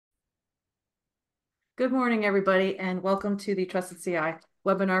Good morning, everybody, and welcome to the Trusted CI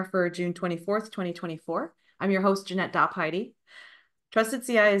webinar for June 24th, 2024. I'm your host, Jeanette Dopp-Heidi. Trusted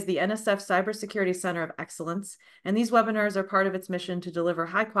CI is the NSF Cybersecurity Center of Excellence, and these webinars are part of its mission to deliver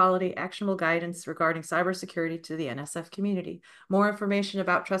high-quality, actionable guidance regarding cybersecurity to the NSF community. More information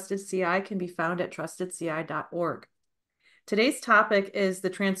about Trusted CI can be found at trustedci.org. Today's topic is the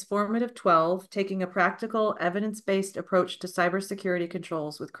Transformative 12, taking a practical, evidence-based approach to cybersecurity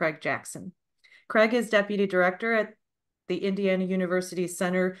controls with Craig Jackson. Craig is Deputy Director at the Indiana University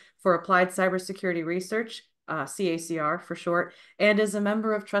Center for Applied Cybersecurity Research, CACR for short, and is a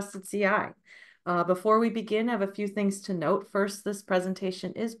member of Trusted CI. Before we begin, I have a few things to note. First, this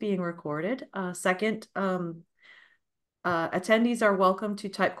presentation is being recorded. Second, attendees are welcome to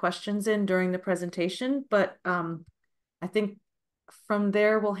type questions in during the presentation, but I think from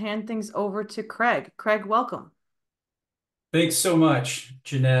there, we'll hand things over to Craig. Craig, welcome. Thanks so much,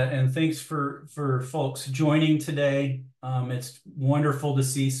 Jeanette, and thanks for folks joining today. It's wonderful to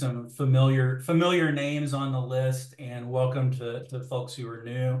see some familiar names on the list, and welcome to folks who are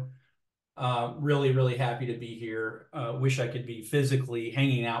new. Really happy to be here. Wish I could be physically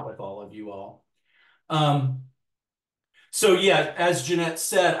hanging out with all of you all. So yeah, as Jeanette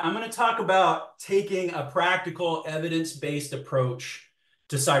said, I'm going to talk about taking a practical, evidence-based approach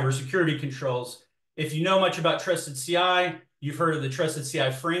to cybersecurity controls. If you know much about Trusted CI, you've heard of the Trusted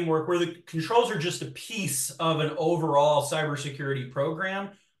CI framework, where the controls are just a piece of an overall cybersecurity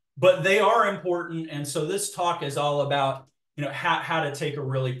program, but they are important. And so this talk is all about, how to take a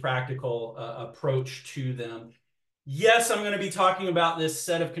really practical approach to them. Yes, I'm going to be talking about this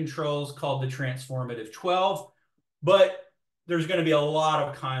set of controls called the Transformative 12, but there's going to be a lot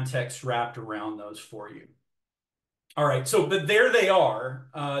of context wrapped around those for you. All right, but there they are.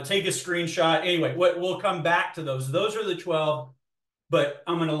 Take a screenshot. Anyway, we'll come back to those. Those are the 12, but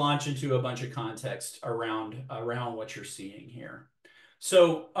I'm going to launch into a bunch of context around what you're seeing here.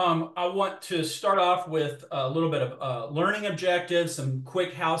 So I want to start off with a little bit of learning objectives, some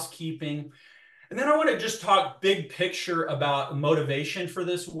quick housekeeping, and then I want to just talk big picture about motivation for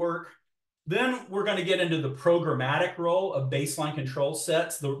this work. Then we're going to get into the programmatic role of baseline control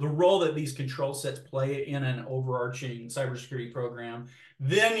sets, the role that these control sets play in an overarching cybersecurity program.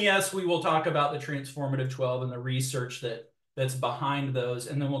 Then, yes, we will talk about the Transformative 12 and the research that's behind those.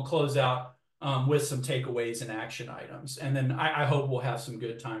 And then we'll close out with some takeaways and action items. And then I hope we'll have some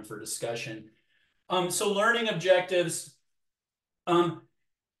good time for discussion. So learning objectives.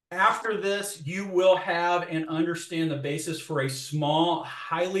 After this, you will have and understand the basis for a small,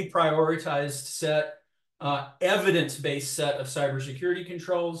 highly prioritized set, evidence-based set of cybersecurity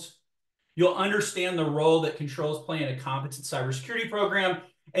controls. You'll understand the role that controls play in a competent cybersecurity program,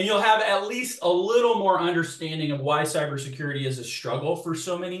 and you'll have at least a little more understanding of why cybersecurity is a struggle for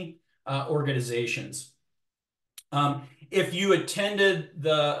so many organizations. If you attended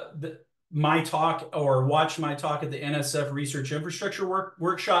my talk or watch my talk at the NSF Research Infrastructure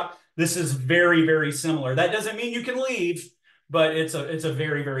Workshop, this is very similar. That doesn't mean you can leave, but it's a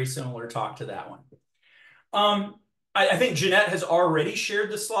very similar talk to that one. I think Jeanette has already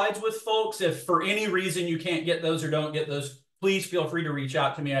shared the slides with folks. If for any reason you can't get those or don't get those, please feel free to reach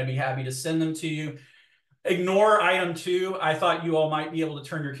out to me. I'd be happy to send them to you. Ignore item 2. I thought you all might be able to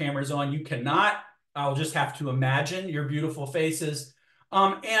turn your cameras on. You cannot. I'll just have to imagine your beautiful faces.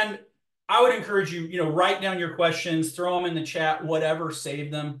 And I would encourage you, write down your questions, throw them in the chat, whatever,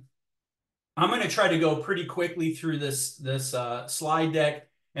 save them. I'm going to try to go pretty quickly through this slide deck,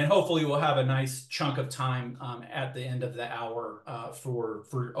 and hopefully we'll have a nice chunk of time at the end of the hour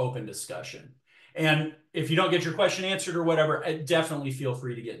for open discussion. And if you don't get your question answered or whatever, definitely feel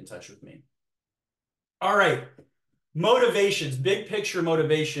free to get in touch with me. All right, motivations, big picture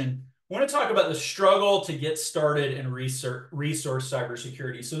motivation. I want to talk about the struggle to get started in resource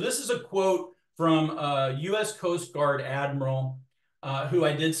cybersecurity. So this is a quote from a U.S. Coast Guard Admiral who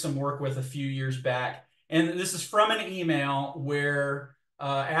I did some work with a few years back. And this is from an email where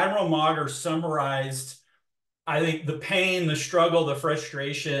Admiral Mauger summarized, I think, the pain, the struggle, the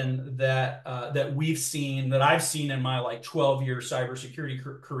frustration that we've seen, that I've seen in my 12-year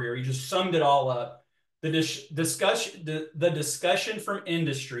cybersecurity career. He just summed it all up. The discussion from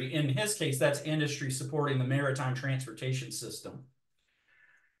industry, in his case, that's industry supporting the maritime transportation system,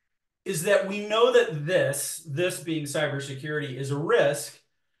 is that we know that this being cybersecurity is a risk,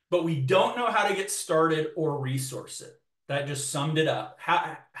 but we don't know how to get started or resource it. That just summed it up.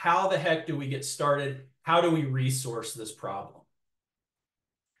 How the heck do we get started? How do we resource this problem?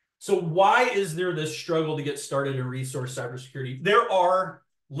 So why is there this struggle to get started and resource cybersecurity? There are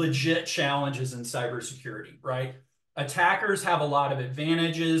legit challenges in cybersecurity, right? Attackers have a lot of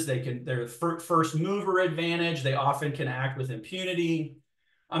advantages. They're first mover advantage. They often can act with impunity.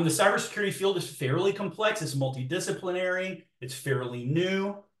 The cybersecurity field is fairly complex. It's multidisciplinary. It's fairly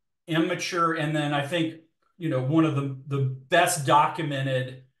new, immature. And then I think, one of the best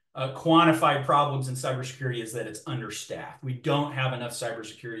documented quantified problems in cybersecurity is that it's understaffed. We don't have enough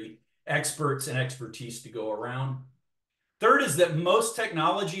cybersecurity experts and expertise to go around. Third is that most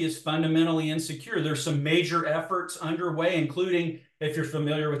technology is fundamentally insecure. There's some major efforts underway, including, if you're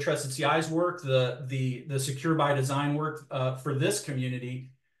familiar with Trusted CI's work, the Secure by Design work for this community.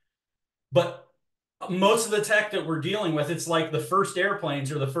 But most of the tech that we're dealing with, it's like the first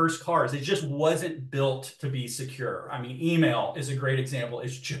airplanes or the first cars. It just wasn't built to be secure. I mean, email is a great example.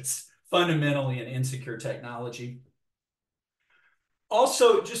 It's just fundamentally an insecure technology.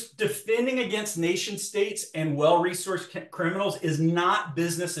 Also, just defending against nation states and well-resourced criminals is not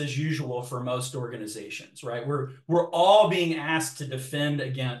business as usual for most organizations, right? We're all being asked to defend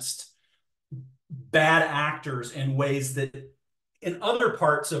against bad actors in ways that in other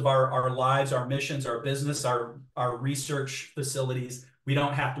parts of our lives, our missions, our business, our research facilities, we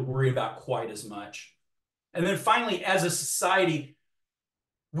don't have to worry about quite as much. And then finally, as a society,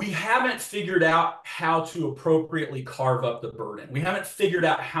 we haven't figured out how to appropriately carve up the burden. We haven't figured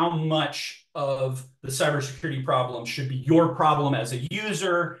out how much of the cybersecurity problem should be your problem as a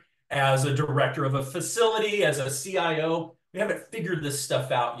user, as a director of a facility, as a CIO. We haven't figured this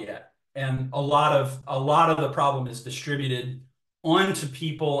stuff out yet. And a lot of the problem is distributed onto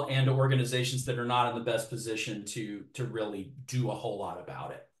people and organizations that are not in the best position to really do a whole lot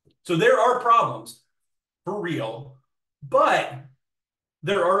about it. So there are problems for real, but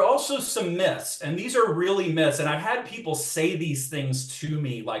there are also some myths, and these are really myths. And I've had people say these things to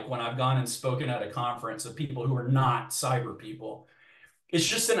me, like when I've gone and spoken at a conference of people who are not cyber people. It's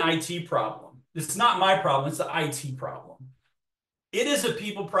just an IT problem. It's not my problem. It's the IT problem. It is a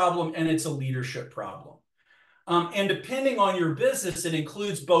people problem, and it's a leadership problem. And depending on your business, it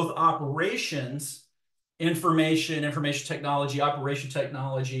includes both operations, information technology, operation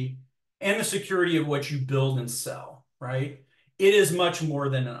technology, and the security of what you build and sell, right? It is much more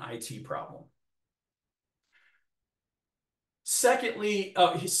than an IT problem. Secondly,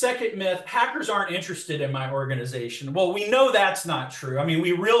 second myth, hackers aren't interested in my organization. Well, we know that's not true. I mean,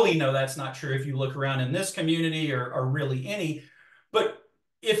 we really know that's not true if you look around in this community or really any. But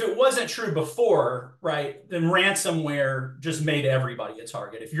if it wasn't true before, right, then ransomware just made everybody a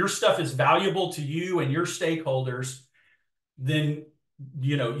target. If your stuff is valuable to you and your stakeholders, then,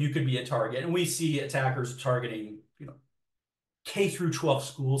 you could be a target. And we see attackers targeting, K through 12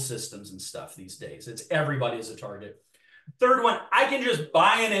 school systems and stuff these days. It's everybody is a target. Third one, I can just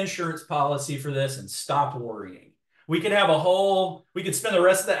buy an insurance policy for this and stop worrying. We could spend the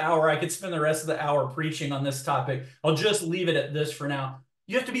rest of the hour, I could spend the rest of the hour preaching on this topic. I'll just leave it at this for now.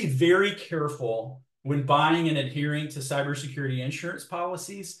 You have to be very careful when buying and adhering to cybersecurity insurance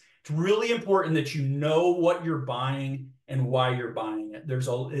policies. It's really important that you know what you're buying and why you're buying it.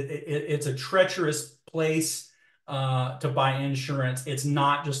 It's a treacherous place to buy insurance. It's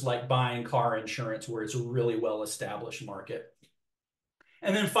not just like buying car insurance where it's a really well-established market.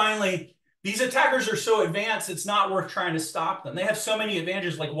 And then finally, these attackers are so advanced, it's not worth trying to stop them. They have so many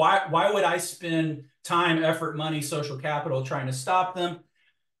advantages. Like why would I spend time, effort, money, social capital trying to stop them?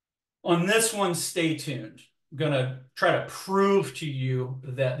 On this one, stay tuned. I'm going to try to prove to you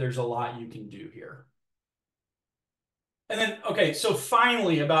that there's a lot you can do here. And then, okay, so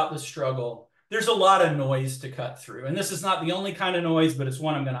finally about the struggle, there's a lot of noise to cut through. And this is not the only kind of noise, but it's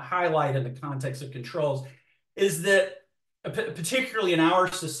one I'm going to highlight in the context of controls, is that particularly in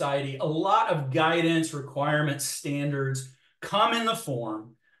our society, a lot of guidance, requirements, standards come in the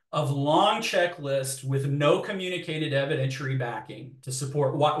form of long checklists with no communicated evidentiary backing to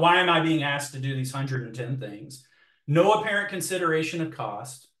support why am I being asked to do these 110 things, no apparent consideration of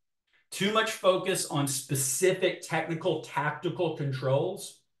cost, too much focus on specific technical, tactical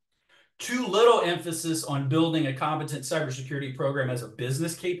controls, too little emphasis on building a competent cybersecurity program as a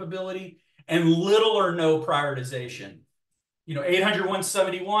business capability, and little or no prioritization.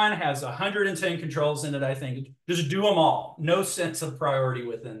 800-171 has 110 controls in it, I think. Just do them all. No sense of priority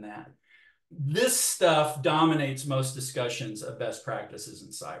within that. This stuff dominates most discussions of best practices in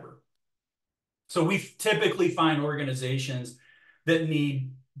cyber. So we typically find organizations that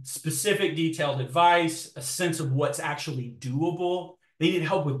need specific detailed advice, a sense of what's actually doable. They need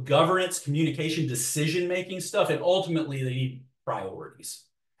help with governance, communication, decision-making stuff, and ultimately they need priorities,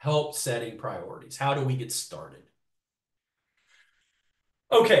 help setting priorities. How do we get started?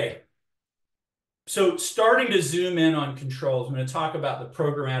 Okay, So starting to zoom in on controls, I'm going to talk about the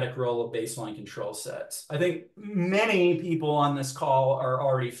programmatic role of baseline control sets. I think many people on this call are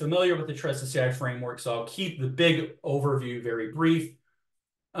already familiar with the Trusted CI framework, so I'll keep the big overview very brief.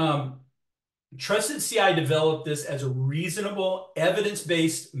 Trusted CI developed this as a reasonable,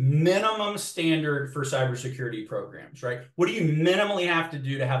 evidence-based minimum standard for cybersecurity programs, right? What do you minimally have to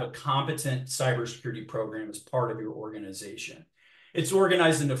do to have a competent cybersecurity program as part of your organization? It's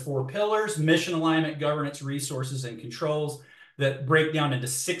organized into 4 pillars: mission alignment, governance, resources, and controls, that break down into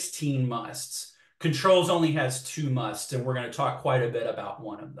 16 musts. Controls only has 2 musts, and we're going to talk quite a bit about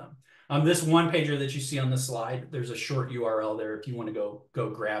one of them. This one pager that you see on the slide, there's a short URL there if you want to go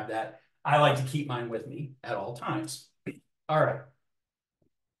grab that. I like to keep mine with me at all times. All right.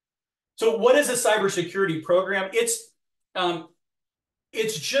 So what is a cybersecurity program? It's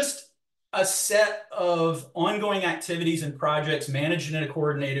just a set of ongoing activities and projects managed in a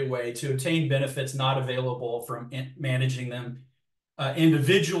coordinated way to obtain benefits not available from managing them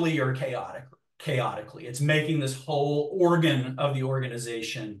individually or chaotically. It's making this whole organ of the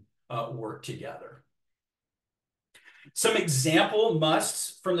organization work together. Some example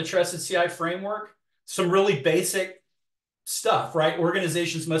musts from the Trusted CI framework, some really basic stuff, right?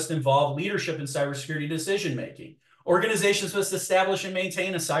 Organizations must involve leadership in cybersecurity decision-making. Organizations must establish and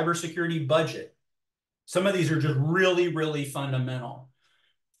maintain a cybersecurity budget. Some of these are just really, really fundamental.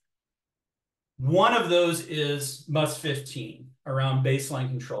 One of those is must 15 around baseline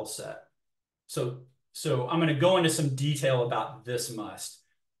control set. So I'm going to go into some detail about this must.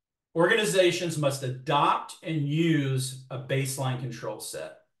 Organizations must adopt and use a baseline control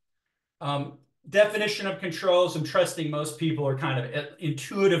set. Definition of controls, I'm trusting most people are kind of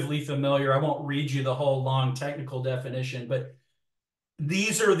intuitively familiar. I won't read you the whole long technical definition, but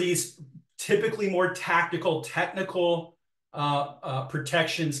these are typically more tactical, technical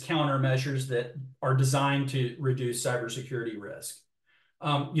protections, countermeasures that are designed to reduce cybersecurity risk.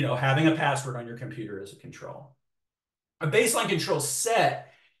 Having a password on your computer is a control. A baseline control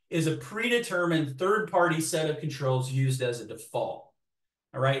set is a predetermined third-party set of controls used as a default.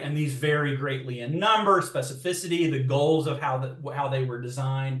 All right, and these vary greatly in number, specificity, the goals of how they were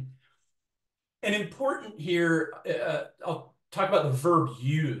designed. And important here, I'll talk about the verb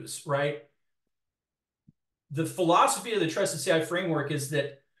use, right? The philosophy of the Trusted CI framework is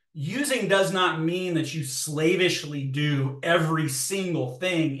that using does not mean that you slavishly do every single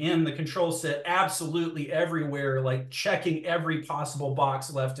thing in the control set absolutely everywhere, like checking every possible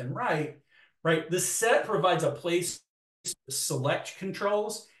box left and right, right? The set provides a place to select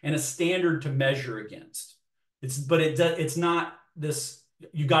controls and a standard to measure against. It's not this,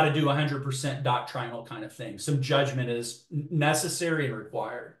 you got to do 100% doctrinal kind of thing. Some judgment is necessary and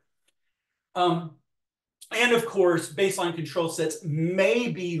required. And of course, baseline control sets may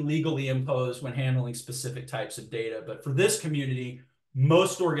be legally imposed when handling specific types of data. But for this community,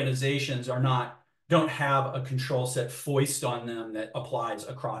 most organizations don't have a control set foist on them that applies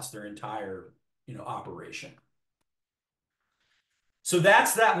across their entire operation. So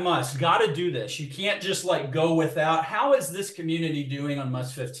that's that must. Got to do this. You can't just go without. How is this community doing on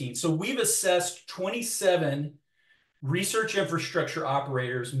must 15? So we've assessed 27 research infrastructure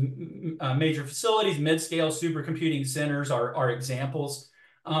operators, major facilities, mid-scale supercomputing centers are examples,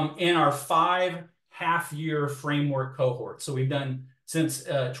 and our 5 half-year framework cohorts. So we've done, since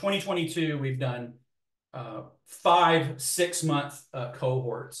 2022, we've done 5 6-month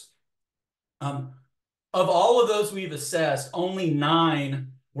cohorts. Of all of those we've assessed, only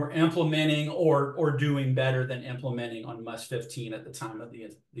 9 were implementing or doing better than implementing on must 15 at the time of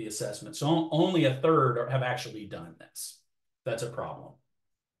the assessment. So only a third have actually done this. That's a problem.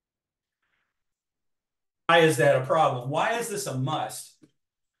 Why is that a problem? Why is this a must?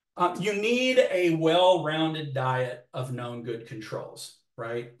 You need a well-rounded diet of known good controls,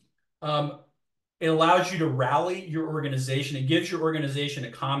 right? It allows you to rally your organization. It gives your organization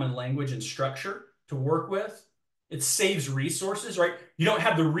a common language and structure to work with. It saves resources, right? You don't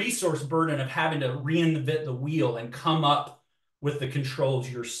have the resource burden of having to reinvent the wheel and come up with the controls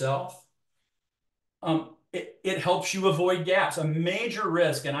yourself. It helps you avoid gaps. A major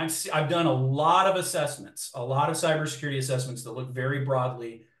risk, and I've done a lot of assessments, a lot of cybersecurity assessments that look very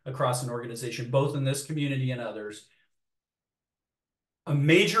broadly across an organization, both in this community and others. A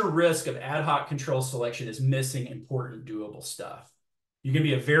major risk of ad hoc control selection is missing important doable stuff. You can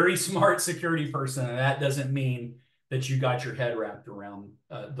be a very smart security person, and that doesn't mean that you got your head wrapped around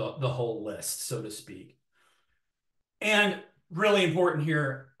the whole list, so to speak. And really important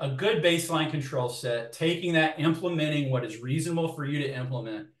here, a good baseline control set, taking that, implementing what is reasonable for you to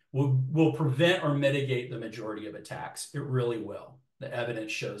implement, will prevent or mitigate the majority of attacks. It really will. The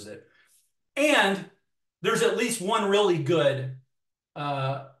evidence shows it. And there's at least one really good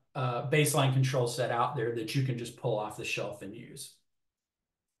baseline control set out there that you can just pull off the shelf and use.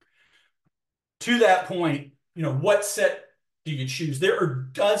 To that point, what set do you choose? There are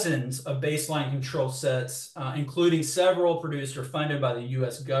dozens of baseline control sets, including several produced or funded by the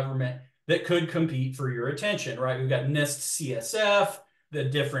US government that could compete for your attention, right? We've got NIST CSF, the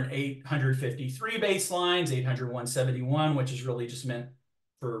different 853 baselines, 800-171, which is really just meant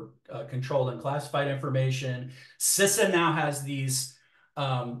for controlled and classified information. CISA now has these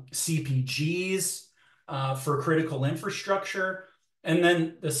CPGs for critical infrastructure. And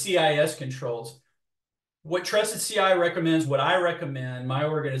then the CIS controls. What Trusted CI recommends, what I recommend, my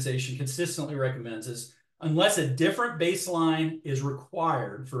organization consistently recommends is unless a different baseline is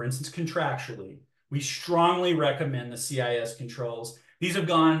required, for instance, contractually, we strongly recommend the CIS controls. These have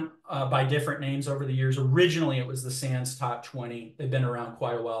gone by different names over the years. Originally, it was the SANS Top 20. They've been around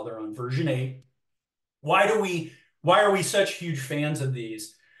quite a while. They're on version 8. Why are we such huge fans of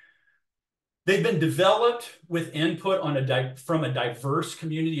these? They've been developed with input from a diverse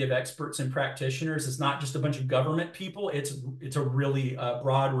community of experts and practitioners. It's not just a bunch of government people. It's a really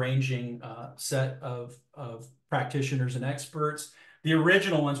broad-ranging set of practitioners and experts. The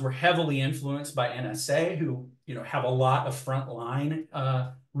original ones were heavily influenced by NSA, who have a lot of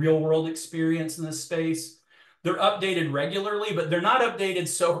frontline real-world experience in this space. They're updated regularly, but they're not updated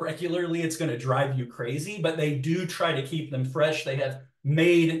so regularly it's going to drive you crazy, but they do try to keep them fresh. They have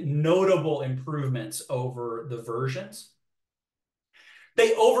made notable improvements over the versions.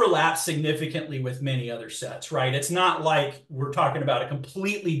 They overlap significantly with many other sets, right? It's not like we're talking about a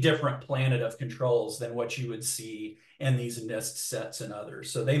completely different planet of controls than what you would see in these NIST sets and others.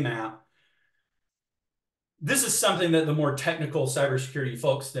 So they map. This is something that the more technical cybersecurity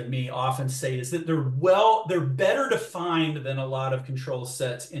folks than me often say is that they're better defined than a lot of control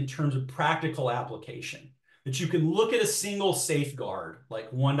sets in terms of practical application. That you can look at a single safeguard, like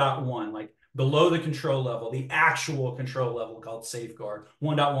 1.1, like below the control level, the actual control level called safeguard,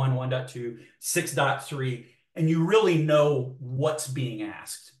 1.1, 1.2, 6.3, and you really know what's being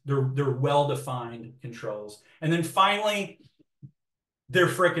asked. They're well-defined controls. And then finally, they're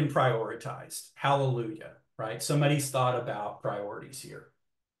frickin' prioritized. Hallelujah, right? Somebody's thought about priorities here.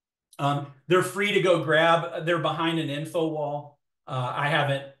 They're free to go grab. They're behind an info wall.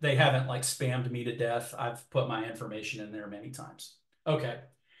 They haven't like spammed me to death. I've put my information in there many times. Okay.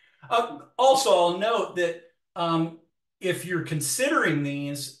 Also, I'll note that if you're considering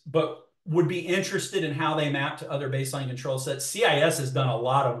these, but would be interested in how they map to other baseline control sets, CIS has done a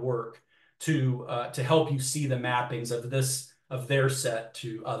lot of work to help you see the mappings of their set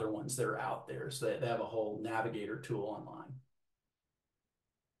to other ones that are out there. So they have a whole navigator tool online.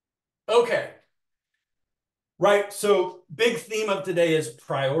 Okay. Right, so big theme of today is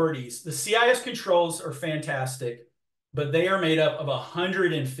priorities. The CIS controls are fantastic, but they are made up of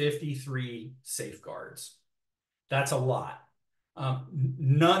 153 safeguards. That's a lot.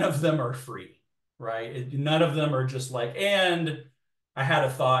 None of them are free, right? None of them are just like, and I had a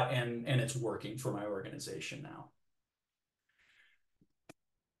thought and it's working for my organization now.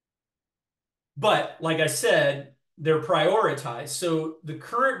 But like I said, they're prioritized. So the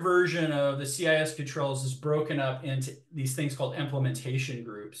current version of the CIS controls is broken up into these things called implementation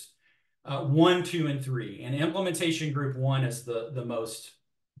groups, 1, 2, and 3. And implementation group 1 is the most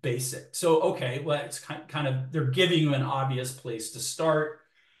basic. So, okay, well, it's kind of, they're giving you an obvious place to start.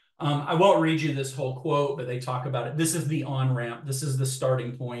 I won't read you this whole quote, but they talk about it. This is the on-ramp. This is the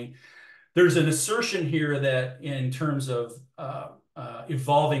starting point. There's an assertion here that in terms of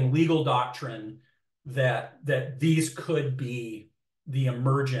evolving legal doctrine, that these could be the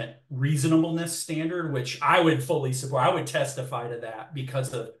emergent reasonableness standard, which I would fully support. I would testify to that because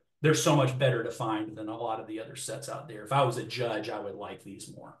they're so much better defined than a lot of the other sets out there. If I was a judge, I would like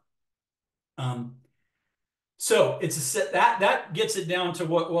these more. So it's a set that gets it down to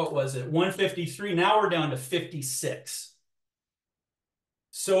what was it? 153. Now we're down to 56.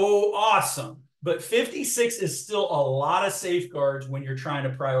 So awesome. But 56 is still a lot of safeguards when you're trying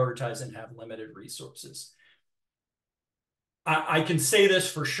to prioritize and have limited resources. I can say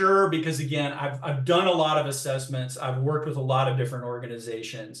this for sure because, again, I've done a lot of assessments. I've worked with a lot of different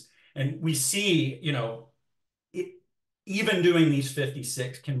organizations. And we see, even doing these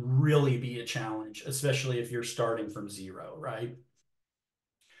 56 can really be a challenge, especially if you're starting from 0, right?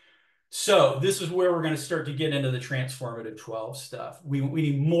 So this is where we're going to start to get into the Transformative 12 stuff. We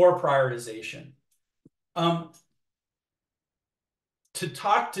need more prioritization. To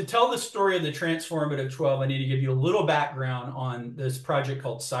tell the story of the Transformative 12, I need to give you a little background on this project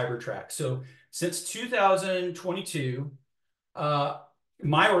called Cybertrack. So since 2022,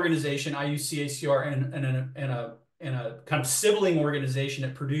 my organization, IUCACR, and a kind of sibling organization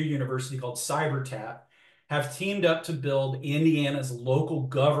at Purdue University called Cybertrack have teamed up to build Indiana's local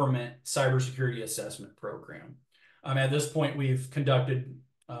government cybersecurity assessment program. At this point, we've conducted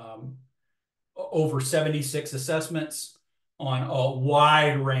over 76 assessments on a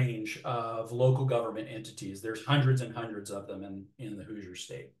wide range of local government entities. There's hundreds and hundreds of them in the Hoosier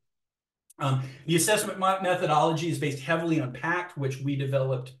State. The assessment methodology is based heavily on PACT, which we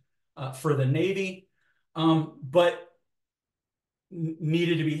developed for the Navy, but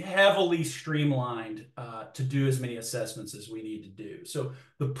needed to be heavily streamlined to do as many assessments as we need to do. So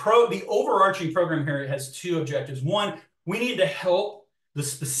the overarching program here has two objectives. One, we need to help the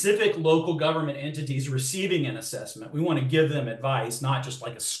specific local government entities receiving an assessment. We want to give them advice, not just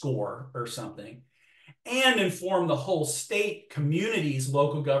like a score or something, and inform the whole state community's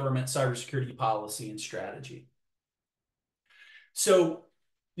local government cybersecurity policy and strategy. So,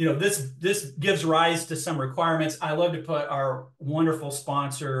 this gives rise to some requirements. I love to put our wonderful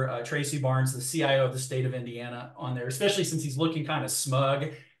sponsor, Tracy Barnes, the CIO of the state of Indiana, on there, especially since he's looking kind of smug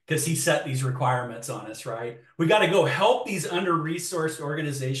because he set these requirements on us, right? We got to go help these under-resourced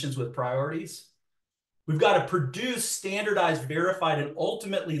organizations with priorities. We've got to produce standardized, verified, and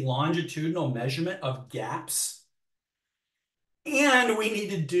ultimately longitudinal measurement of gaps. And we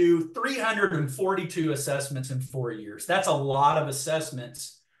need to do 342 assessments in 4 years. That's a lot of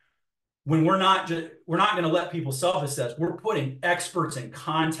assessments. When we're not going to let people self-assess, we're putting experts in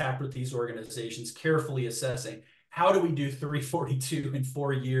contact with these organizations, carefully assessing how do we do 342 in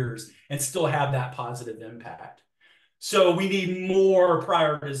 4 years and still have that positive impact. So we need more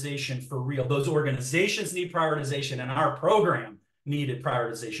prioritization for real. Those organizations need prioritization, and our program needed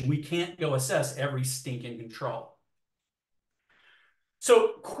prioritization. We can't go assess every stinking control.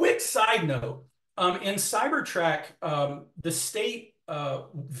 So quick side note, in Cybertrack, the state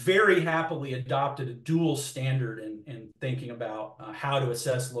very happily adopted a dual standard in thinking about how to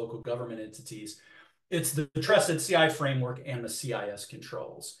assess local government entities. It's the Trusted CI framework and the CIS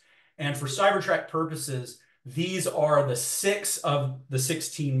controls. And for Cybertrack purposes, these are the 6 of the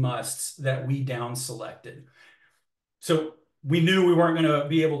 16 musts that we down selected. So we knew we weren't going to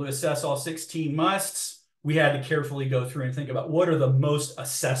be able to assess all 16 musts. We had to carefully go through and think about what are the most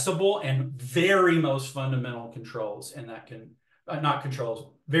accessible and very most fundamental controls, and that can not controls,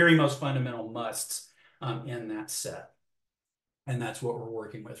 very most fundamental musts in that set. And that's what we're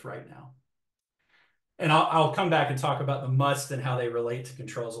working with right now. And I'll come back and talk about the musts and how they relate to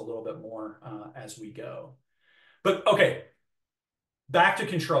controls a little bit more as we go. But okay, back to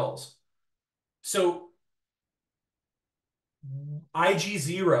controls. So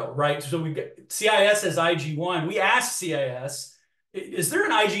IG0, right? So we got CIS as IG1. We asked CIS, is there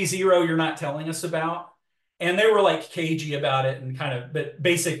an IG0 you're not telling us about? And they were like cagey about it and but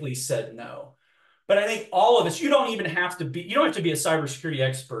basically said no. But I think all of us, you don't have to be a cybersecurity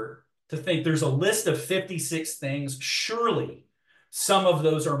expert to think there's a list of 56 things. Surely some of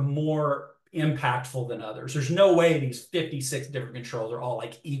those are more impactful than others. There's no way these 56 different controls are all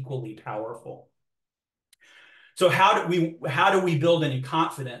like equally powerful. So how do we build any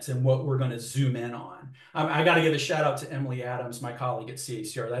confidence in what we're going to zoom in on? I got to give a shout out to Emily Adams, my colleague at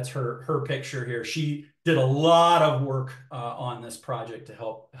CACR. That's her picture here. She did a lot of work on this project to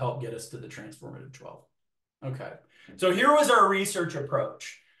help get us to the Transformative 12. Okay, so here was our research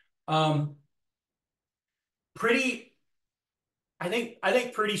approach. I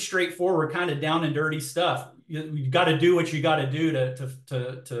think pretty straightforward, kind of down and dirty stuff. You've got to do what you got to do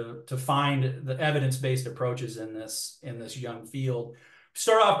to find the evidence-based approaches in this young field.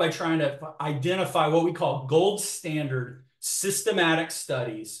 Start off by trying to identify what we call gold standard systematic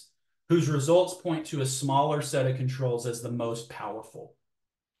studies whose results point to a smaller set of controls as the most powerful.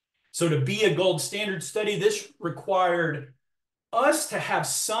 So to be a gold standard study, this required us to have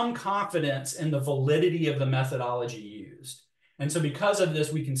some confidence in the validity of the methodology used. And so because of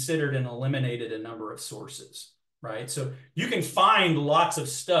this, we considered and eliminated a number of sources, right? So you can find lots of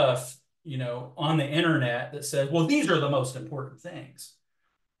stuff, on the internet that says, well, these are the most important things.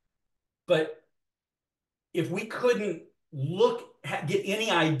 But if we couldn't get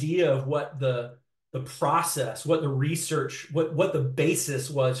any idea of what the process, what the research, what the basis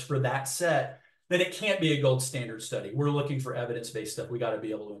was for that set, then it can't be a gold standard study. We're looking for evidence-based stuff. We got to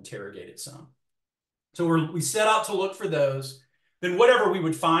be able to interrogate it some. So we set out to look for those. Then whatever we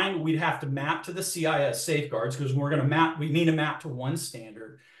would find, we'd have to map to the CIS safeguards because we need to map to one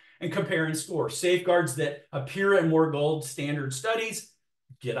standard and compare and score. Safeguards that appear in more gold standard studies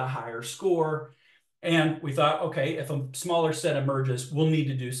get a higher score. And we thought, okay, if a smaller set emerges, we'll need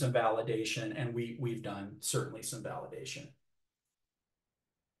to do some validation. And we've done certainly some validation.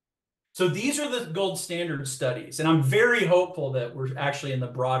 So these are the gold standard studies, and I'm very hopeful that we're actually in the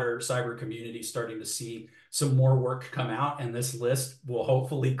broader cyber community starting to see some more work come out, and this list will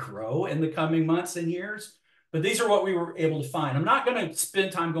hopefully grow in the coming months and years. But these are what we were able to find. I'm not going to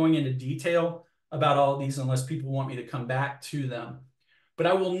spend time going into detail about all of these unless people want me to come back to them. But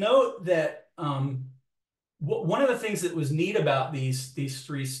I will note that one of the things that was neat about these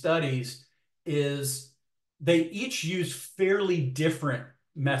three studies is they each use fairly different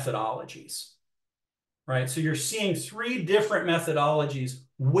methodologies, right? So you're seeing three different methodologies.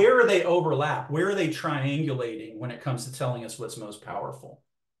 Where they overlap? Where are they triangulating when it comes to telling us what's most powerful?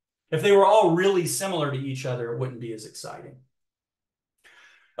 If they were all really similar to each other, it wouldn't be as exciting.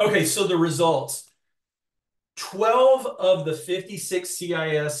 Okay, so the results. 12 of the 56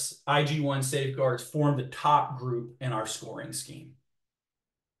 CIS IG1 safeguards formed the top group in our scoring scheme.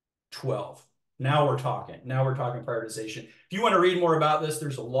 12. Now we're talking prioritization. If you want to read more about this,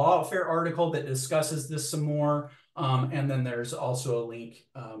 there's a Lawfare article that discusses this some more. And then there's also a link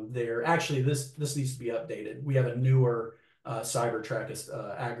there. Actually, this needs to be updated. We have a newer Cybertrack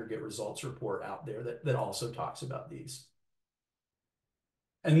aggregate results report out there that also talks about these.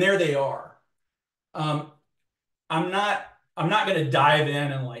 And there they are. I'm not going to dive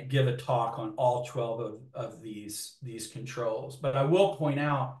in and like give a talk on all 12 of these controls, but I will point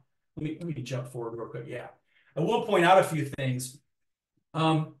out, let me jump forward real quick. Yeah, I will point out a few things.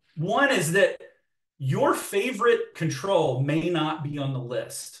 One is that your favorite control may not be on the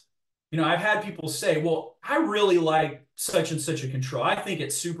list. You know, I've had people say, well, I really like such and such a control. I think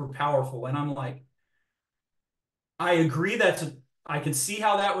it's super powerful. And I'm like, I agree I can see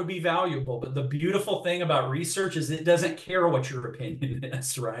how that would be valuable, but the beautiful thing about research is it doesn't care what your opinion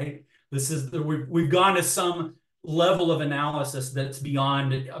is, right? We've gone to some level of analysis that's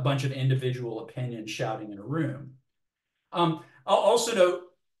beyond a bunch of individual opinions shouting in a room. I'll also note,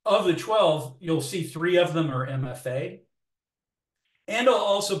 of the 12, you'll see 3 of them are MFA. And I'll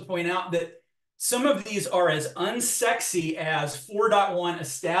also point out that some of these are as unsexy as 4.1,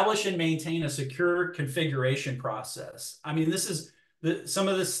 establish and maintain a secure configuration process. I mean, some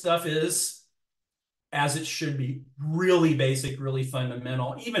of this stuff is, as it should be, really basic, really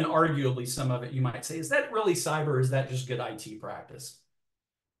fundamental. Even arguably, some of it you might say, is that really cyber or is that just good IT practice?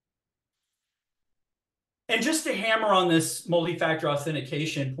 And just to hammer on this multi-factor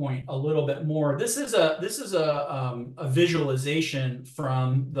authentication point a little bit more, this is a visualization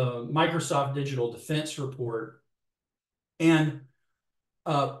from the Microsoft Digital Defense Report, and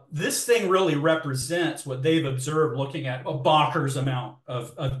this thing really represents what they've observed looking at a bonkers amount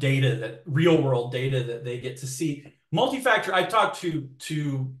of data, real world data that they get to see. Multi-factor, I talked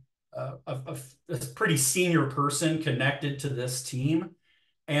to a pretty senior person connected to this team.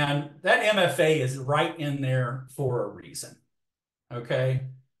 And that MFA is right in there for a reason, okay?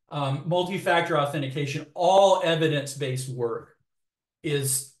 Multi-factor authentication, all evidence-based work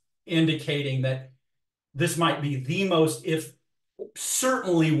is indicating that this might be the most, if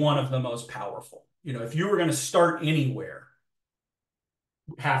certainly one of the most powerful. You know, if you were going to start anywhere,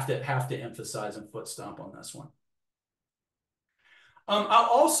 have to emphasize and foot stomp on this one. I'll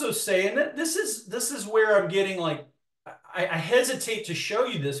also say, and this is where I'm getting like, I hesitate to show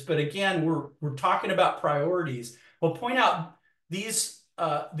you this, but again, we're talking about priorities. We'll point out these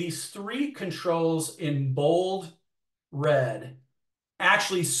 3 controls in bold red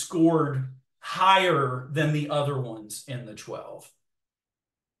actually scored higher than the other ones in the 12.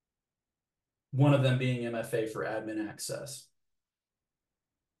 One of them being MFA for admin access.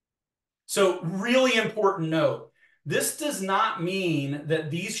 So really important note. This does not mean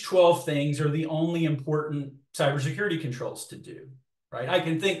that these 12 things are the only important cybersecurity controls to do, right? I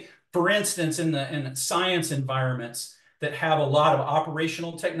can think, for instance, in science environments that have a lot of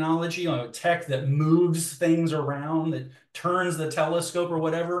operational technology, tech that moves things around, that turns the telescope or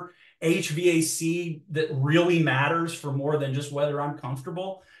whatever, HVAC that really matters for more than just whether I'm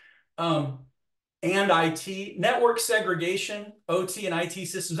comfortable, and IT, network segregation, OT and IT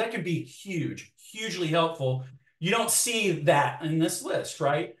systems, that could be huge, hugely helpful. You don't see that in this list,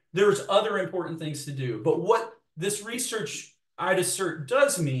 right? There's other important things to do. But what this research, I'd assert,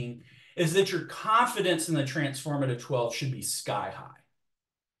 does mean is that your confidence in the Transformative 12 should be sky high,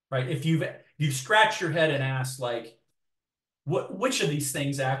 right? If you've scratched your head and asked, like, which of these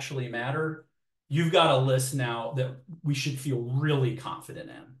things actually matter, you've got a list now that we should feel really confident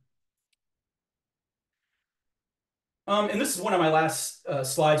in. And this is one of my last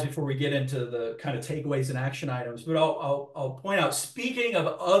slides before we get into the kind of takeaways and action items, but I'll point out, speaking of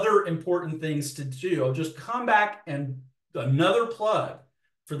other important things to do, I'll just come back and another plug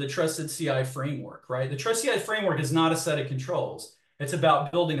for the Trusted CI framework, right? The Trusted CI framework is not a set of controls. It's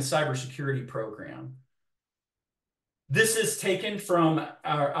about building a cybersecurity program. This is taken from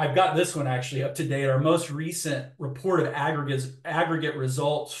I've got this one actually up to date, our most recent report of aggregate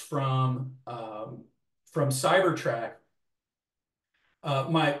results from Cybertrack.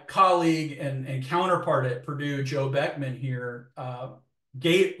 My colleague and counterpart at Purdue, Joe Beckman here,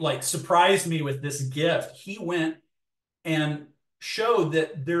 surprised me with this gift. He went and showed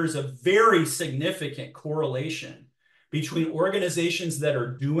that there's a very significant correlation between organizations that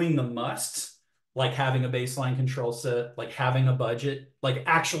are doing the musts, like having a baseline control set, like having a budget, like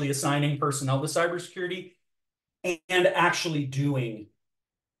actually assigning personnel to cybersecurity, and actually doing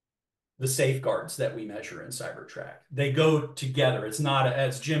the safeguards that we measure in Cybertrack. They go together. It's not,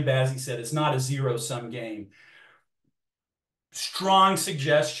 as Jim Bazzi said, it's not a zero-sum game. Strong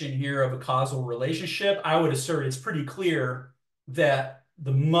suggestion here of a causal relationship. I would assert it's pretty clear that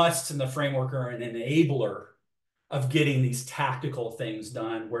the musts in the framework are an enabler of getting these tactical things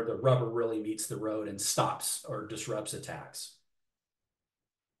done where the rubber really meets the road and stops or disrupts attacks.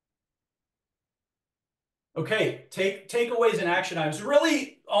 Okay, takeaways and action items.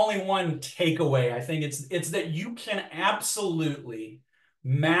 Really only one takeaway. I think it's that you can absolutely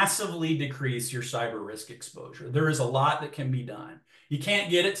massively decrease your cyber risk exposure. There is a lot that can be done. You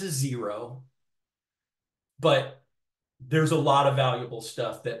can't get it to zero, but there's a lot of valuable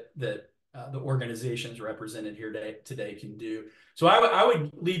stuff that the organizations represented here today can do. So I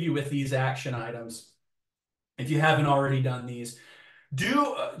would leave you with these action items. If you haven't already done these,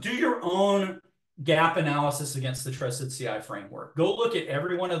 do your own gap analysis against the Trusted CI framework. Go look at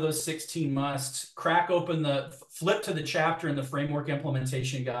every one of those 16 musts, flip to the chapter in the framework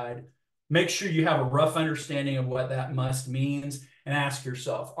implementation guide, make sure you have a rough understanding of what that must means, and ask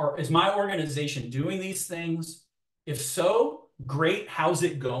yourself, is my organization doing these things? If so, great, how's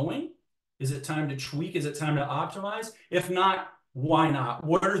it going? Is it time to tweak? Is it time to optimize? If not, why not?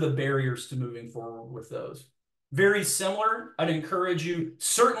 What are the barriers to moving forward with those? Very similar. I'd encourage you,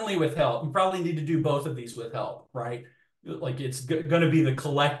 certainly with help. You probably need to do both of these with help, right? Like it's going to be the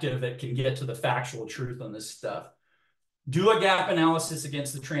collective that can get to the factual truth on this stuff. Do a gap analysis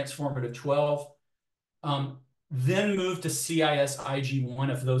against the Transformative 12. Then move to CIS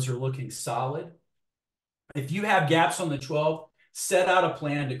IG1 if those are looking solid. If you have gaps on the 12, set out a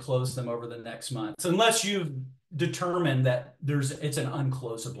plan to close them over the next months, unless you've determined that it's an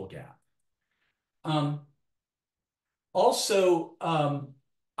unclosable gap. Also,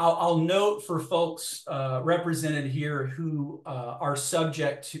 I'll note for folks represented here who are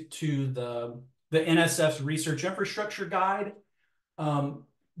subject to the NSF's research infrastructure guide,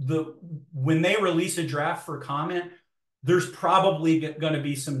 when they release a draft for comment, there's probably going to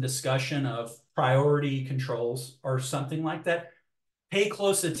be some discussion of priority controls or something like that. Pay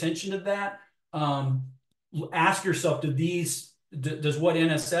close attention to that. Ask yourself, does what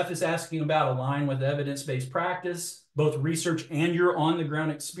NSF is asking about align with evidence-based practice, both research and your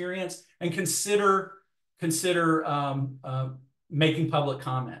on-the-ground experience, and consider making public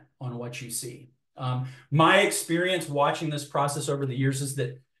comment on what you see. My experience watching this process over the years is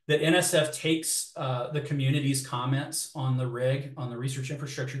that NSF takes the community's comments on the RIG, on the Research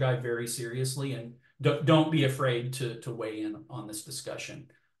Infrastructure Guide, very seriously, and don't be afraid to weigh in on this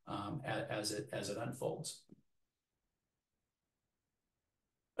discussion as it unfolds.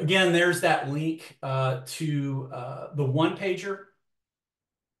 Again, there's that link to the one-pager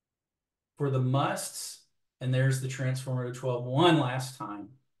for the musts, and there's the Transformative 12 one last time.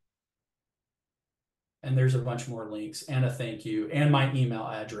 And there's a bunch more links and a thank you and my email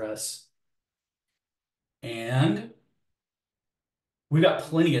address. And we've got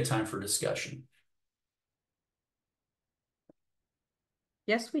plenty of time for discussion.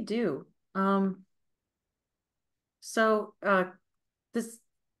 Yes, we do. Craig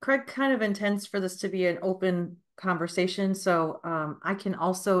kind of intends for this to be an open conversation. So I can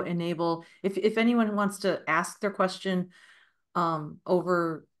also enable, if anyone wants to ask their question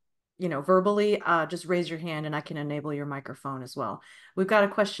over, verbally, just raise your hand and I can enable your microphone as well. We've got a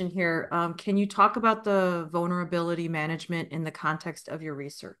question here. Can you talk about the vulnerability management in the context of your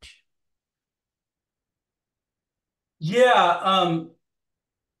research? Yeah,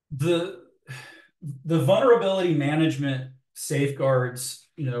 the vulnerability management safeguards,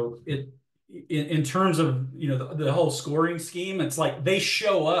 in terms of, the whole scoring scheme, it's like they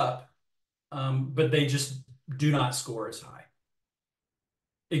show up, but they just do not score as high.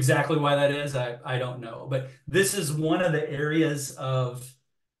 Exactly why that is, I don't know. But this is one of the areas of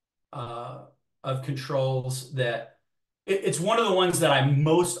controls that it's one of the ones that I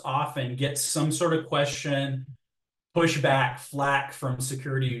most often get some sort of question, pushback, flack from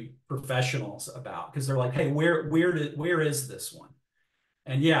security professionals about, because they're like, hey, where is this one?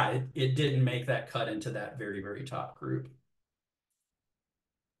 And yeah, it didn't make that cut into that very, very top group.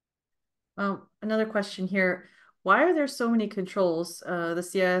 Another question here. Why are there so many controls? The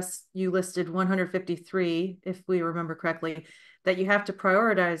CIS, you listed 153, if we remember correctly, that you have to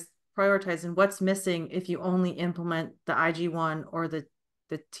prioritize, and what's missing if you only implement the IG1 or the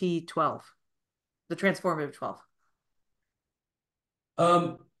T12, the Transformative 12.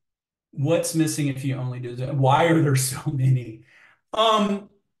 Um, what's missing if you only do that? Why are there so many? Um,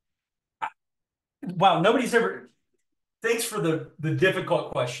 wow, nobody's ever. Thanks for the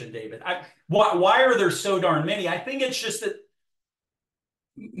difficult question, David. Why are there so darn many? I think it's just that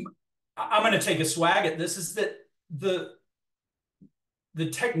I'm going to take a swag at this. Is that the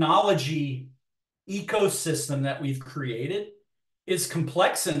technology ecosystem that we've created is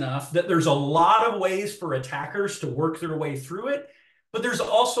complex enough that there's a lot of ways for attackers to work their way through it, but there's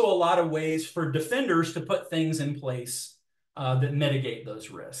also a lot of ways for defenders to put things in place that mitigate those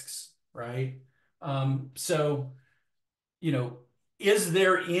risks, right? So, you know, is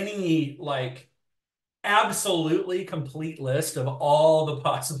there any like absolutely complete list of all the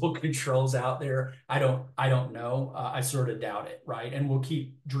possible controls out there? I don't know. I sort of doubt it, right? And we'll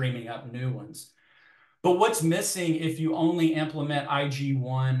keep dreaming up new ones. But what's missing if you only implement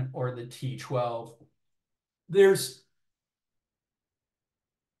IG1 or the T12? There's,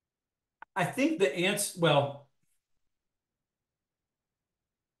 I think the answer, well,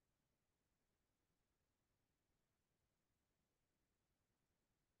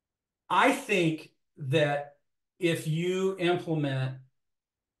 I think that if you implement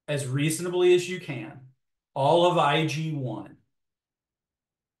as reasonably as you can all of IG1,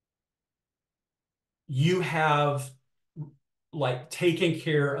 you have like taken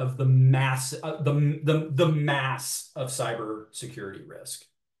care of the mass the mass of cybersecurity risk,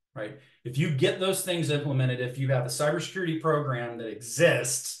 right? If you get those things implemented, if you have a cybersecurity program that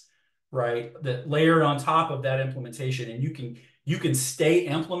exists, right, that layered on top of that implementation, and you can stay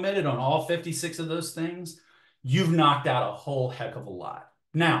implemented on all 56 of those things, you've knocked out a whole heck of a lot.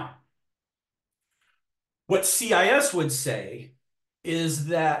 Now, what CIS would say is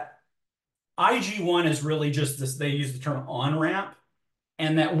that IG1 is really just this, they use the term on ramp,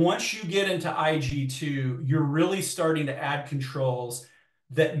 and that once you get into IG2, you're really starting to add controls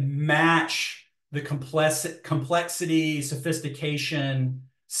that match the complexity, sophistication,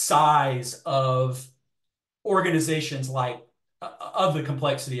 size of organizations like of the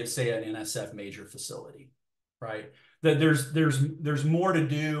complexity of, say, an NSF major facility, right? That there's more to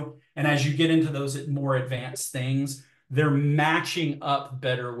do, and as you get into those more advanced things, they're matching up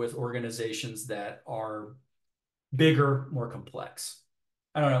better with organizations that are bigger, more complex.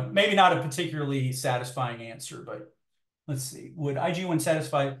 I don't know, maybe not a particularly satisfying answer, but let's see. Would IG1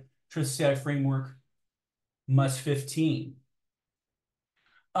 satisfy Trust CI framework must 15?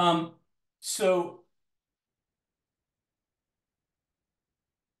 Um, so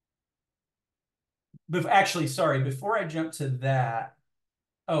actually, sorry, before I jump to that,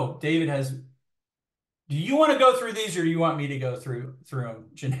 oh, David has, do you want to go through these or do you want me to go through them,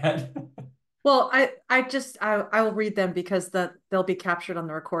 Jeanette? Well, I will read them because they'll be captured on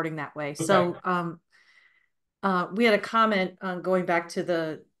the recording that way. Okay. So we had a comment going back to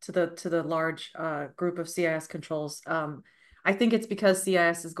the large group of CIS controls. I think it's because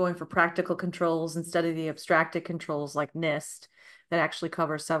CIS is going for practical controls instead of the abstracted controls like NIST that actually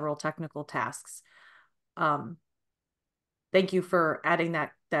cover several technical tasks. Thank you for adding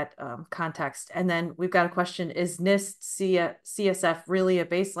that context. And then we've got a question: is NIST CSF really a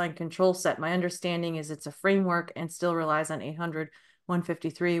baseline control set? My understanding is it's a framework and still relies on 800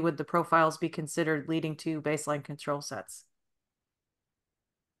 153. Would the profiles be considered leading to baseline control sets?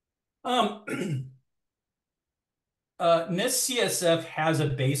 NIST CSF has a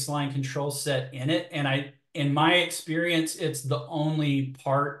baseline control set in it, and in my experience, it's the only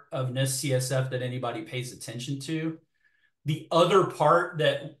part of NIST CSF that anybody pays attention to. The other part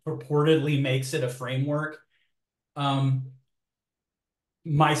that purportedly makes it a framework,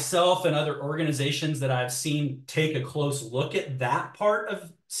 myself and other organizations that I've seen take a close look at that part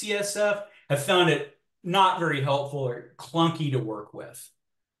of CSF have found it not very helpful or clunky to work with.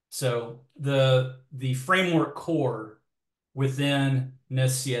 So the framework core within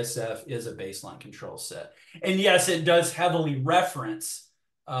NIST CSF is a baseline control set. And yes, it does heavily reference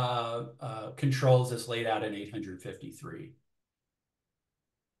controls as laid out in 853.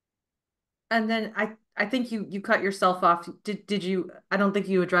 And then I think you cut yourself off. Did you? I don't think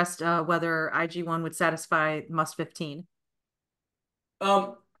you addressed whether IG1 would satisfy MUST 15.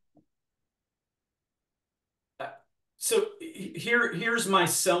 Um, so here's my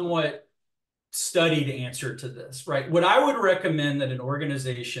somewhat studied answer to this, right? What I would recommend that an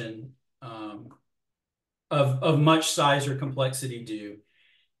organization of much size or complexity do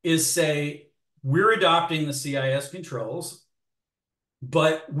is say, we're adopting the CIS controls,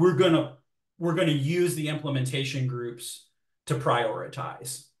 but we're gonna use the implementation groups to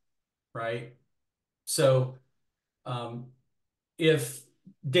prioritize, right? So um, if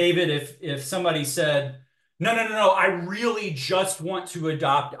David, if somebody said, no, I really just want to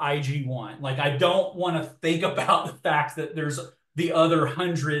adopt IG1. Like I don't want to think about the fact that there's the other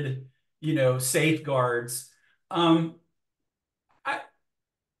 100, safeguards. Um, I,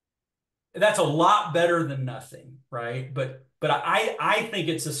 that's a lot better than nothing, right? But I think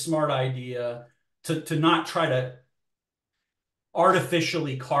it's a smart idea to not try to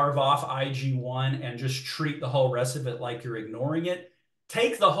artificially carve off IG1 and just treat the whole rest of it like you're ignoring it.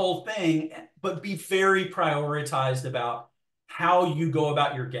 Take the whole thing, but be very prioritized about how you go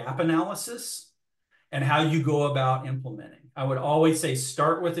about your gap analysis and how you go about implementing. I would always say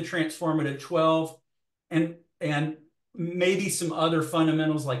start with the Transformative 12 and maybe some other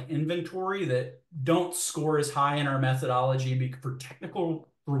fundamentals like inventory that don't score as high in our methodology for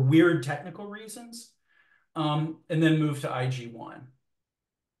weird technical reasons, and then move to IG1.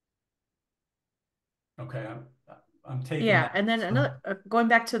 Okay, I'm taking Yeah, that. and then another going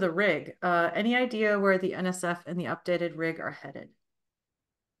back to the rig, any idea where the NSF and the updated rig are headed?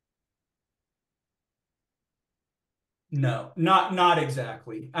 No, not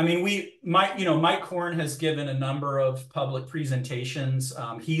exactly. I mean, Mike Korn has given a number of public presentations.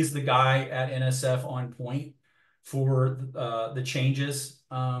 He's the guy at NSF on point for the changes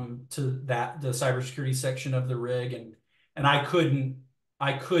to the cybersecurity section of the rig, and I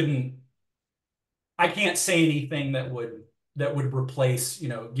can't say anything that would replace,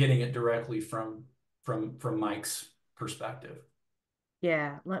 getting it directly from Mike's perspective.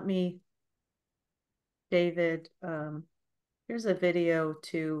 Yeah, David, here's a video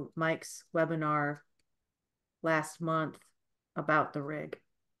to Mike's webinar last month about the rig.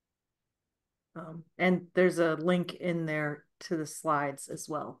 And there's a link in there to the slides as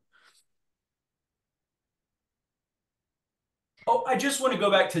well. Oh, I just want to go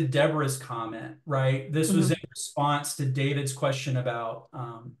back to Deborah's comment, right? This was in response to David's question about,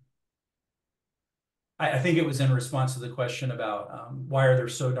 I think it was in response to the question about why are there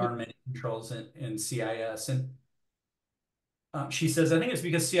so darn many controls in CIS? And she says, I think it's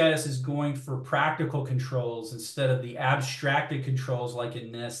because CIS is going for practical controls instead of the abstracted controls like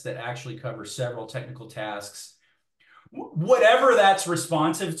in NIST that actually cover several technical tasks. Whatever that's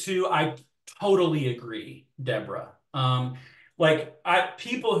responsive to, I totally agree, Deborah.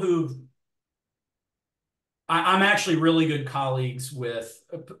 People who've I'm actually really good colleagues with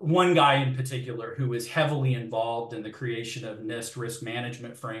one guy in particular who is heavily involved in the creation of NIST risk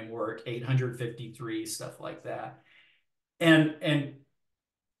management framework, 853, stuff like that. And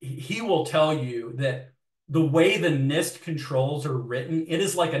he will tell you that the way the NIST controls are written, it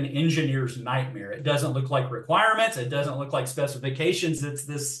is like an engineer's nightmare. It doesn't look like requirements. It doesn't look like specifications. It's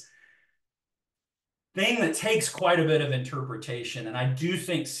this thing that takes quite a bit of interpretation. And I do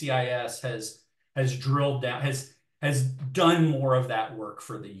think CIS has drilled down, has done more of that work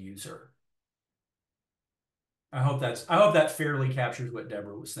for the user. I hope that fairly captures what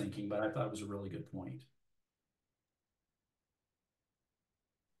Deborah was thinking, but I thought it was a really good point.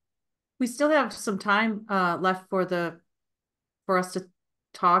 We still have some time left for us to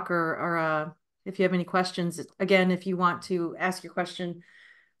talk or if you have any questions. Again, if you want to ask your question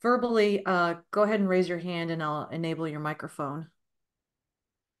verbally, go ahead and raise your hand and I'll enable your microphone.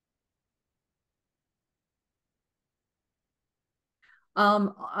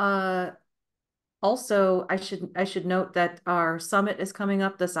 Also, I should note that our summit is coming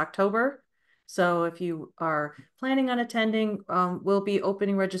up this October. So if you are planning on attending, we'll be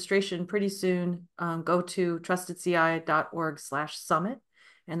opening registration pretty soon. Go to trustedci.org/summit,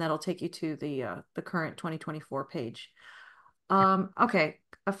 and that'll take you to the current 2024 page. Okay,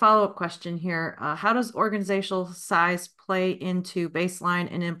 a follow-up question here. How does organizational size play into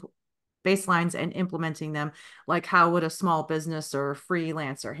baselines and implementing them? Like how would a small business or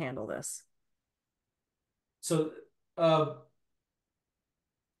freelancer handle this? So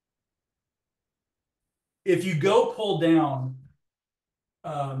if you go pull down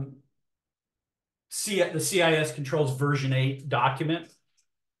the CIS controls version 8 document,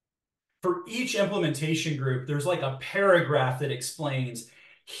 for each implementation group, there's like a paragraph that explains,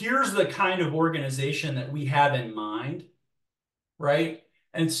 here's the kind of organization that we have in mind, right?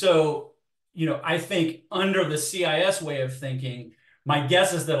 And so, I think under the CIS way of thinking, My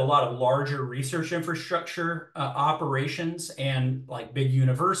guess is that a lot of larger research infrastructure operations and like big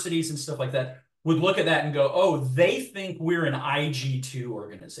universities and stuff like that would look at that and go, oh, they think we're an IG2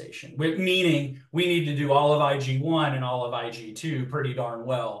 organization, meaning we need to do all of IG1 and all of IG2 pretty darn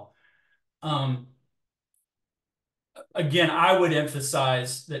well. Um, Again, I would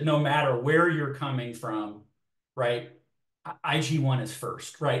emphasize that no matter where you're coming from, right, IG1 is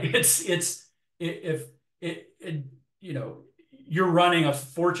first, right? If it you know, you're running a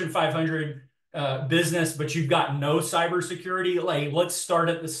Fortune 500 business, but you've got no cybersecurity, like let's start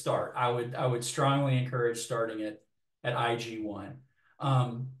at the start. I would strongly encourage starting at IG1.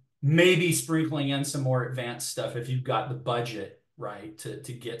 Um, Maybe sprinkling in some more advanced stuff if you've got the budget, right,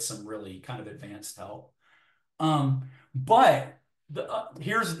 to get some really kind of advanced help. But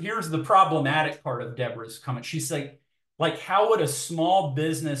here's the problematic part of Deborah's comment. She's like, how would a small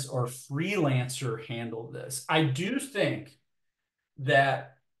business or freelancer handle this? I do think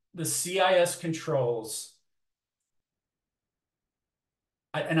that the CIS controls,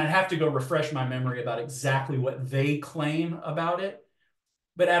 and I'd have to go refresh my memory about exactly what they claim about it.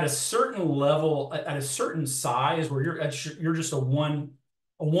 But at a certain level, at a certain size, where you're just a one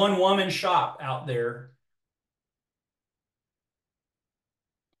woman shop out there,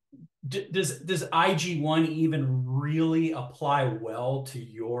 does IG1 even really apply well to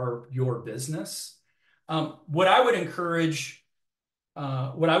your business? What I would encourage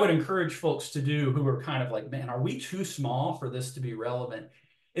folks to do who are kind of like, man, are we too small for this to be relevant?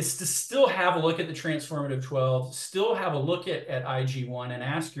 Is to still have a look at the Transformative 12, still have a look at IG1 and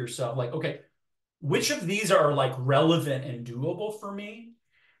ask yourself, like, okay, which of these are like relevant and doable for me?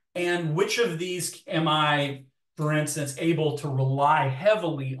 And which of these am I, for instance, able to rely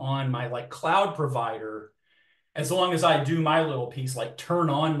heavily on my like cloud provider as long as I do my little piece, like turn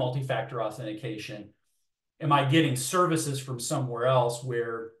on multi-factor authentication? Am I getting services from somewhere else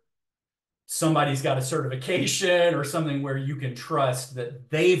where somebody's got a certification or something where you can trust that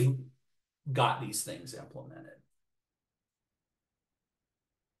they've got these things implemented?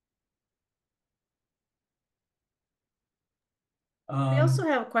 We also Um,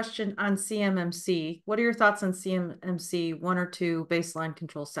 have a question on CMMC. What are your thoughts on CMMC 1 or 2 baseline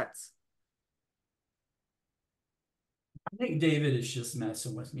control sets? I think David is just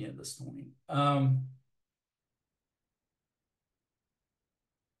messing with me at this point.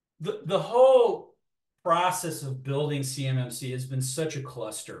 The whole process of building CMMC has been such a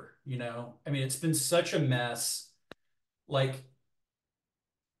cluster, you know? I mean, it's been such a mess. Like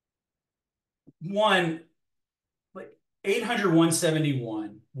one, like 800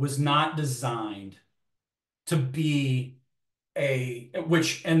 was not designed to be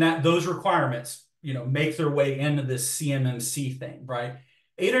and that those requirements, you know, make their way into this CMMC thing, right?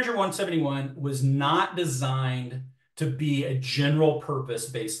 800 was not designed to be a general purpose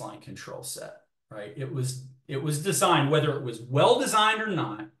baseline control set, right? It was designed, whether it was well designed or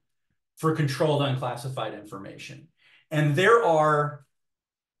not, for controlled unclassified information. And there are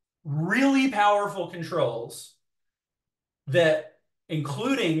really powerful controls that,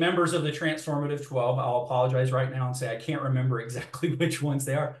 including members of the Transformative 12, I'll apologize right now and say I can't remember exactly which ones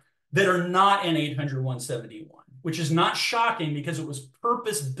they are, that are not in 800 which is not shocking because it was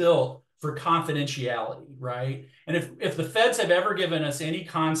purpose built for confidentiality, right? And if the feds have ever given us any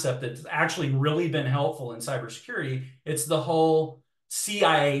concept that's actually really been helpful in cybersecurity, it's the whole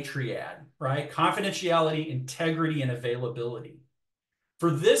CIA triad, right? Confidentiality, integrity, and availability. For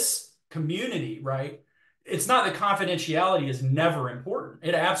this community, right, it's not that confidentiality is never important.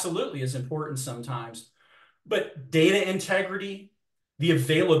 It absolutely is important sometimes. But data integrity, the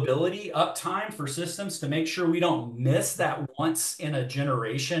availability, uptime for systems to make sure we don't miss that once in a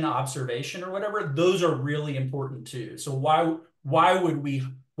generation observation or whatever, those are really important too. So why would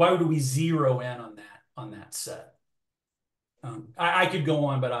we zero in on that set? I could go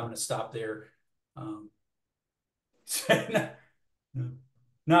on, but I'm going to stop there. Um,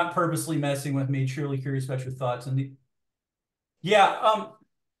 not purposely messing with me. Truly curious about your thoughts on the. Yeah,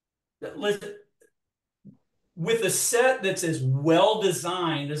 listen, with a set that's as well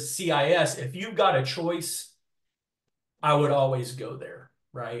designed as CIS, if you've got a choice, I would always go there,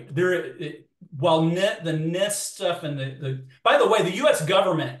 right? While the NIST stuff and by the way, the U.S.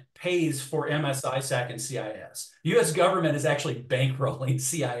 government pays for MSISAC and CIS. The U.S. government is actually bankrolling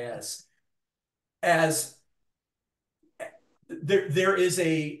CIS as there is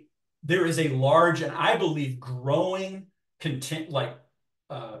a large and I believe growing contingent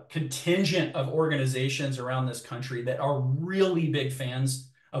of organizations around this country that are really big fans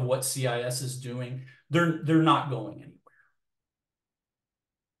of what CIS is doing. They're not going anywhere.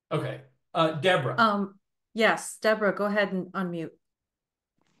 Okay, Deborah. Yes, Deborah, go ahead and unmute.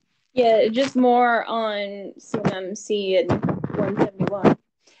 Yeah, just more on CMMC and 171.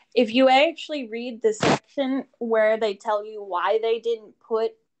 If you actually read the section where they tell you why they didn't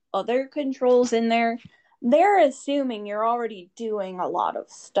put other controls in there, they're assuming you're already doing a lot of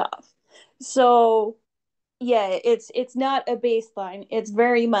stuff. So, yeah, it's not a baseline. It's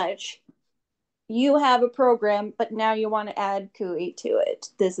very much you have a program, but now you want to add GUI to it.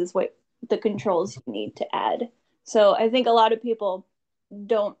 This is what the controls you need to add. So I think a lot of people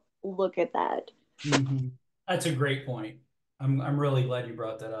don't look at that. Mm-hmm. That's a great point. I'm really glad you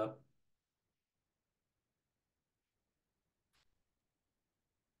brought that up.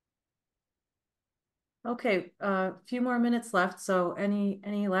 Okay, a few more minutes left. So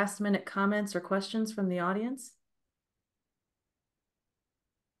any last minute comments or questions from the audience?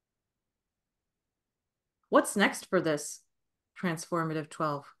 What's next for this Transformative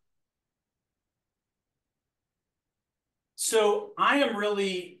 12? So I am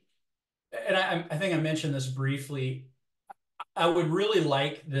really, and I think I mentioned this briefly. I would really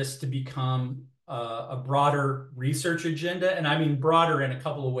like this to become a broader research agenda, and I mean broader in a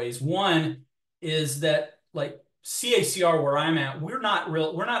couple of ways. One is that like CACR, where I'm at, we're not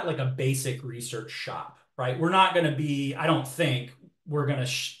like a basic research shop, right? We're not going to be, I don't think we're going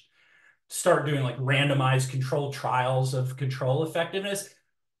to start doing like randomized controlled trials of control effectiveness.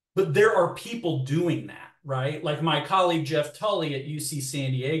 But there are people doing that, right? Like my colleague Jeff Tully at UC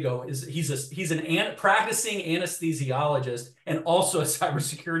San Diego he's an practicing anesthesiologist and also a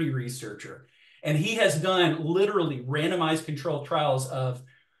cybersecurity researcher, and he has done literally randomized controlled trials of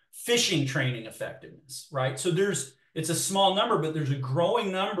phishing training effectiveness, right? So it's a small number, but there's a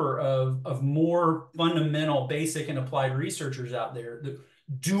growing number of more fundamental, basic, and applied researchers out there that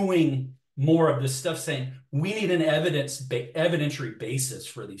doing more of this stuff, saying we need an evidentiary basis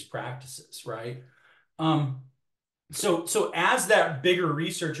for these practices, right? Um, so as that bigger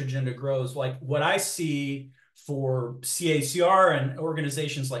research agenda grows, like what I see for CACR and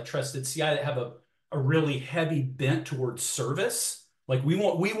organizations like Trusted CI that have a really heavy bent towards service, like we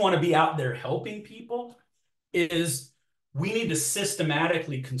want to be out there helping people, is we need to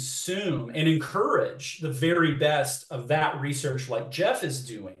systematically consume and encourage the very best of that research like Jeff is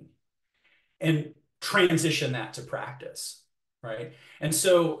doing and transition that to practice, right? And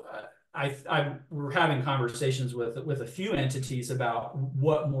so we're having conversations with a few entities about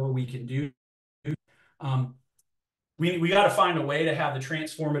what more we can do. Um, we got to find a way to have the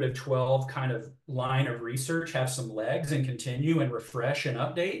Transformative 12 kind of line of research have some legs and continue and refresh and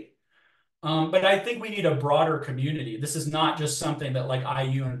update. But I think we need a broader community. This is not just something that like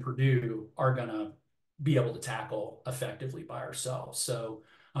IU and Purdue are going to be able to tackle effectively by ourselves. So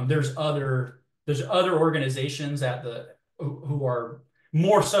there's other organizations at the who are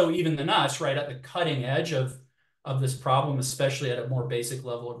more so even than us, right, at the cutting edge of this problem, especially at a more basic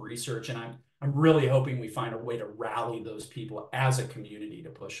level of research. And I'm really hoping we find a way to rally those people as a community to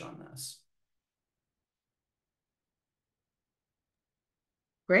push on this.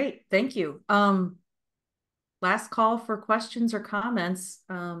 Great, thank you. Last call for questions or comments.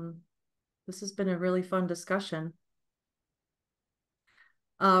 This has been a really fun discussion.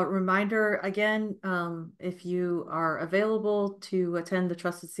 Reminder again, if you are available to attend the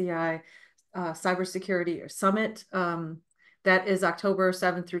Trusted CI Cybersecurity Summit, that is October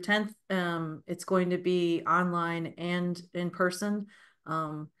 7th through 10th. It's going to be online and in person.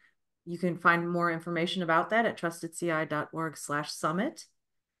 You can find more information about that at trustedci.org/summit.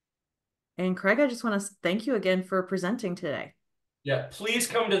 And Craig, I just want to thank you again for presenting today. Yeah, please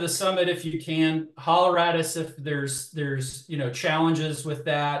come to the summit if you can. Holler at us if there's challenges with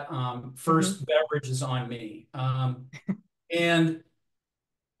that. First beverage is on me. And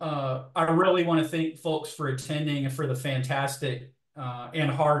I really want to thank folks for attending and for the fantastic and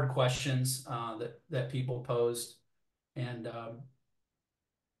hard questions that people posed. And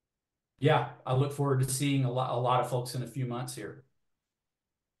yeah, I look forward to seeing a lot of folks in a few months here.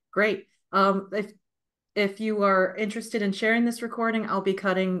 Great. If you are interested in sharing this recording, I'll be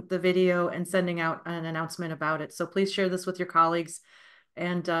cutting the video and sending out an announcement about it. So please share this with your colleagues.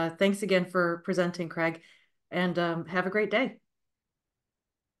 And thanks again for presenting, Craig. And have a great day.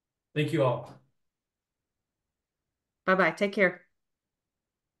 Thank you all. Bye-bye. Take care.